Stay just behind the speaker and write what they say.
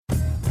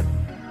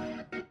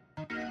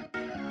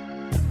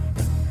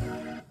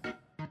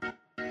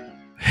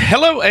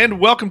Hello and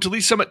welcome to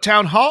Lee's Summit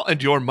Town Hall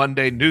and your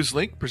Monday News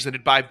Link,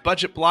 presented by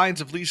Budget Blinds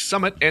of Lee's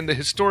Summit and the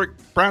historic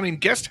Browning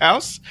Guest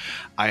House.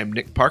 I am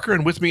Nick Parker,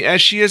 and with me,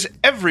 as she is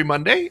every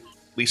Monday,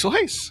 Liesl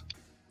Hayes.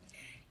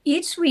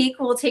 Each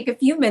week, we'll take a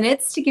few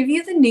minutes to give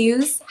you the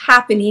news,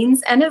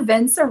 happenings, and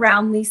events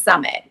around Lee's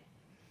Summit.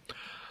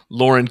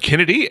 Lauren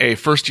Kennedy, a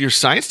first-year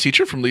science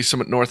teacher from Lee's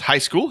Summit North High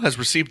School, has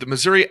received the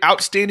Missouri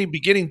Outstanding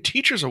Beginning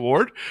Teachers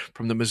Award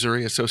from the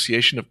Missouri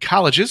Association of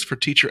Colleges for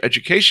Teacher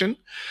Education.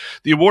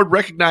 The award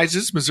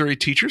recognizes Missouri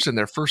teachers in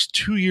their first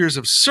 2 years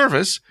of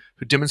service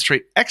who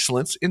demonstrate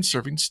excellence in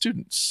serving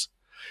students.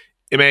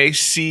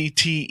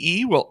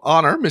 MACTE will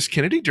honor Ms.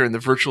 Kennedy during the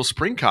virtual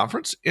spring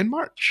conference in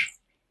March.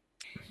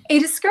 A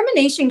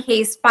discrimination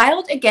case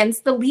filed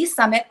against the Lee's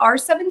Summit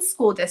R7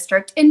 School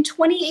District in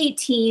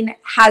 2018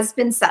 has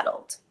been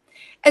settled.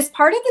 As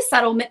part of the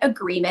settlement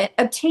agreement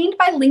obtained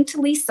by Link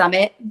to Lee's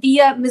Summit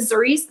via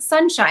Missouri's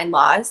Sunshine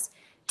Laws,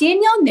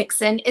 Danielle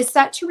Nixon is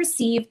set to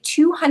receive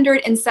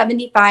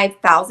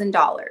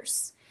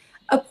 $275,000.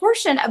 A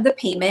portion of the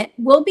payment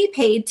will be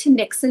paid to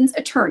Nixon's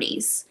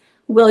attorneys,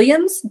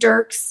 Williams,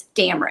 Dirks,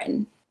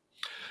 Dameron.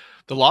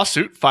 The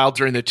lawsuit, filed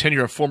during the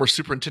tenure of former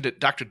Superintendent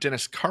Dr.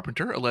 Dennis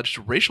Carpenter, alleged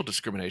racial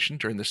discrimination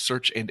during the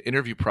search and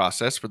interview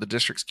process for the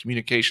district's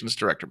communications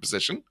director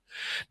position.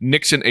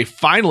 Nixon, a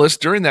finalist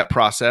during that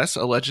process,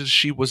 alleges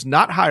she was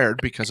not hired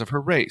because of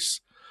her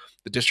race.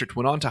 The district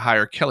went on to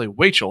hire Kelly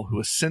Wachel, who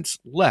has since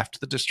left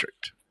the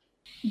district.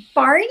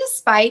 Barring a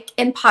spike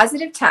in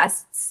positive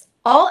tests,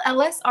 all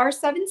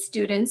LSR7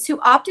 students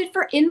who opted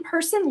for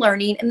in-person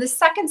learning in the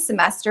second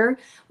semester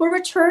will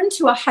return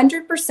to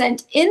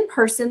 100%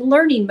 in-person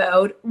learning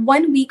mode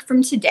 1 week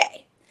from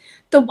today.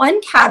 The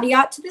one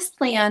caveat to this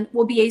plan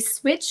will be a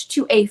switch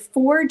to a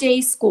 4-day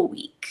school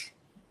week.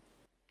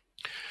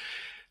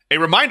 A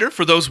reminder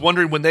for those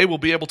wondering when they will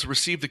be able to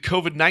receive the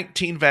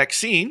COVID-19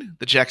 vaccine,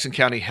 the Jackson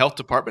County Health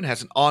Department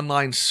has an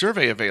online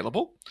survey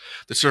available.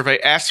 The survey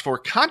asks for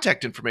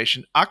contact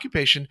information,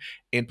 occupation,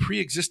 and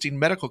pre-existing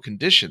medical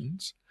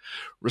conditions.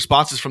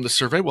 Responses from the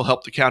survey will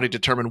help the county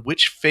determine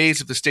which phase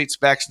of the state's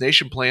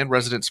vaccination plan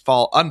residents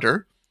fall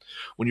under.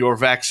 When your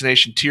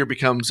vaccination tier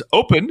becomes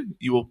open,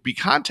 you will be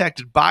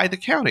contacted by the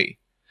county.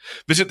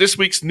 Visit this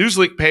week's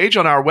NewsLink page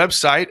on our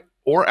website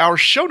or our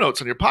show notes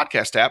on your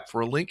podcast app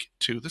for a link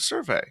to the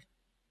survey.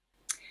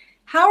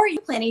 How are you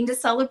planning to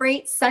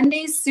celebrate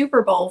Sunday's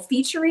Super Bowl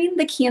featuring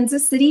the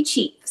Kansas City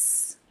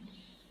Chiefs?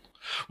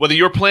 Whether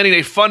you're planning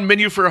a fun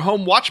menu for a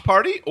home watch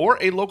party or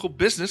a local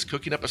business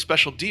cooking up a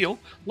special deal,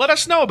 let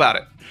us know about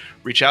it.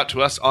 Reach out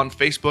to us on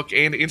Facebook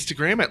and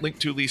Instagram at Link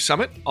to Lee's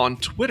Summit, on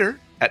Twitter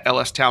at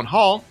LS Town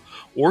Hall,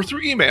 or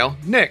through email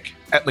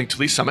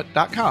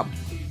nick@linktoleesummit.com.